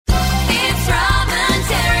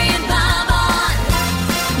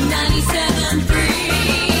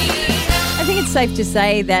safe to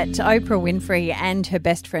say that Oprah Winfrey and her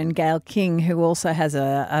best friend Gayle King, who also has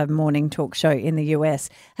a morning talk show in the US,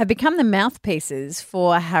 have become the mouthpieces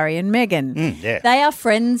for Harry and Meghan. Yeah. They are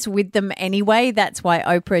friends with them anyway. That's why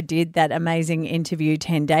Oprah did that amazing interview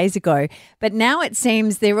 10 days ago. But now it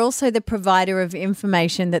seems they're also the provider of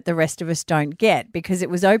information that the rest of us don't get, because it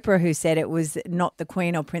was Oprah who said it was not the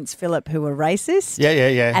Queen or Prince Philip who were racist.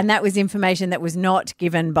 Yeah. And that was information that was not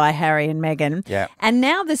given by Harry and Meghan. Yeah. And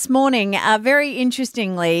now this morning, very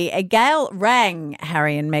interestingly, Gayle rang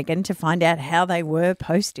Harry and Meghan to find out how they were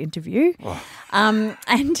post-interview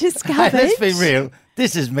and discovered... Let's be real.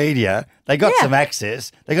 This is media. They got some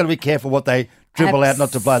access. They got to be careful what they dribble out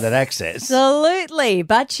not to blow that access. Absolutely.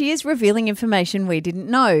 But she is revealing information we didn't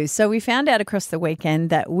know. So we found out across the weekend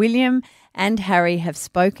that William and Harry have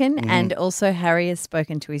spoken, and also Harry has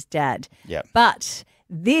spoken to his dad. Yeah. But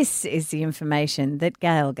this is the information that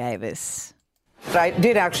Gayle gave us. But I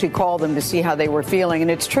did actually call them to see how they were feeling, and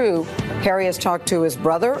it's true. Harry has talked to his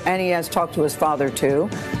brother, and he has talked to his father, too.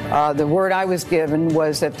 The word I was given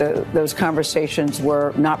was that those conversations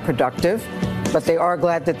were not productive, but they are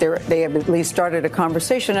glad that they have at least started a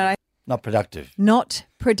conversation. And Not productive. Not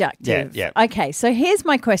productive. Yeah. Okay, so here's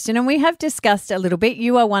my question, and we have discussed a little bit.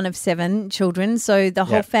 You are one of 7 children, so the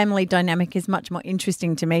whole family dynamic is much more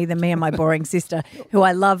interesting to me than me and my boring sister, who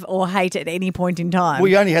I love or hate at any point in time.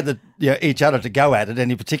 We only had each other to go at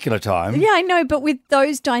any particular time. Yeah, I know, but with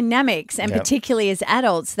those dynamics, and particularly as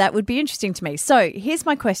adults, that would be interesting to me. So here's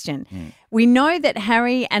my question. We know that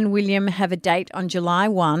Harry and William have a date on July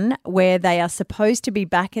 1 where they are supposed to be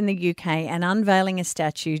back in the UK and unveiling a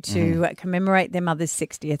statue to commemorate their mother's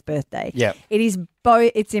 60th birthday. Yeah.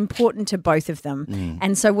 It's important to both of them.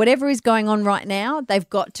 And so whatever is going on right now, they've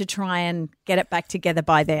got to try and get it back together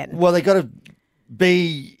by then. Well, they've got to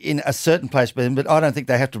be in a certain place by then, but I don't think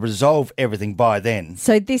they have to resolve everything by then.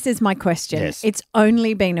 So this is my question. Yes. It's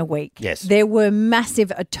only been a week. Yes. There were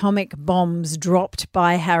massive atomic bombs dropped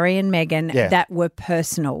by Harry and Meghan that were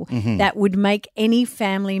personal, that would make any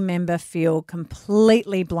family member feel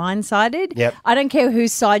completely blindsided. Yep. I don't care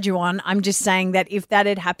whose side you're on. I'm just saying that if that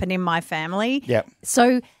had happened in my family. Yep.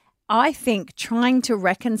 So I think trying to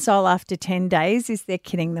reconcile after 10 days is they're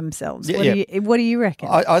kidding themselves. What do you reckon?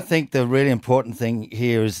 I think the really important thing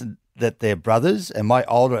here is that they're brothers, and my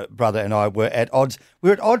older brother and I were at odds.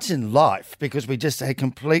 We're at odds in life because we just had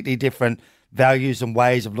completely different values and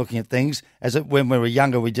ways of looking at things. When we were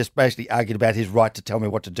younger, we just basically argued about his right to tell me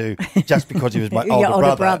what to do just because he was my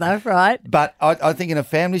older brother. Right. But I think in a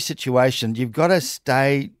family situation, you've got to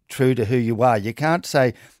stay true to who you are. You can't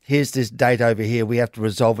say, here's this date over here, we have to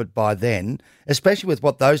resolve it by then, especially with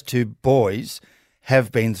what those two boys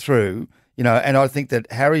have been through. And I think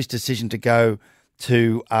that Harry's decision to go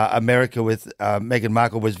to America with Meghan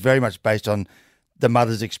Markle was very much based on the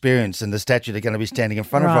mother's experience and the statue they're going to be standing in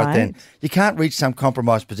front of right then. You can't reach some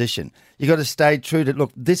compromised position. You got to stay true to,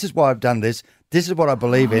 look, this is why I've done this. This is what I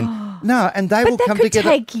believe in. No, and they will come together.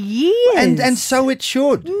 But that could take years. And so it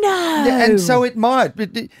should. No. And so it might.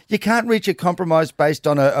 But you can't reach a compromise based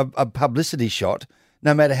on a publicity shot,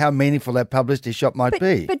 no matter how meaningful that publicity shot might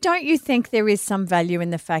be. But don't you think there is some value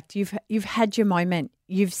in the fact you've had your moment,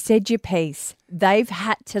 you've said your piece, they've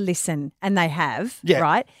had to listen, and they have,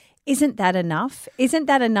 right? Isn't that enough? Isn't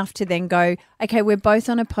that enough to then go, okay, we're both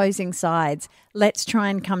on opposing sides. Let's try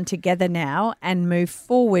and come together now and move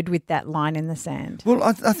forward with that line in the sand. Well,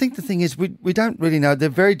 I think the thing is we don't really know. They're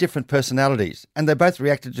very different personalities, and they both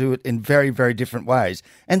reacted to it in very, very different ways.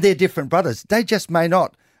 And they're different brothers. They just may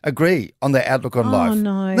not agree on their outlook on life.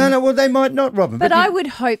 No. No, well, they might not, Robin. But I would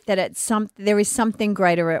hope that there is something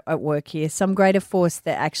greater at work here, some greater force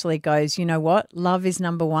that actually goes, you know what, love is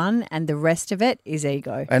number one and the rest of it is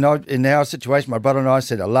ego. And in our situation, my brother and I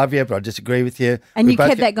said, I love you, but I disagree with you. And you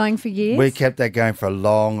kept that going for years? We kept that going for a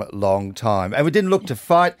long, long time. And we didn't look to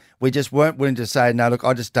fight. We just weren't willing to say, no, look,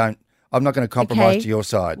 I'm not going to compromise to your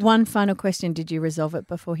side. One final question. Did you resolve it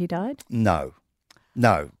before he died? No,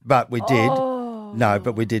 but we did. No,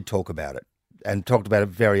 but we did talk about it and talked about it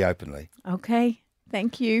very openly. Okay,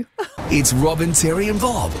 thank you. It's Robin, Terry and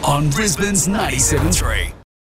Bob on Brisbane's 97.3.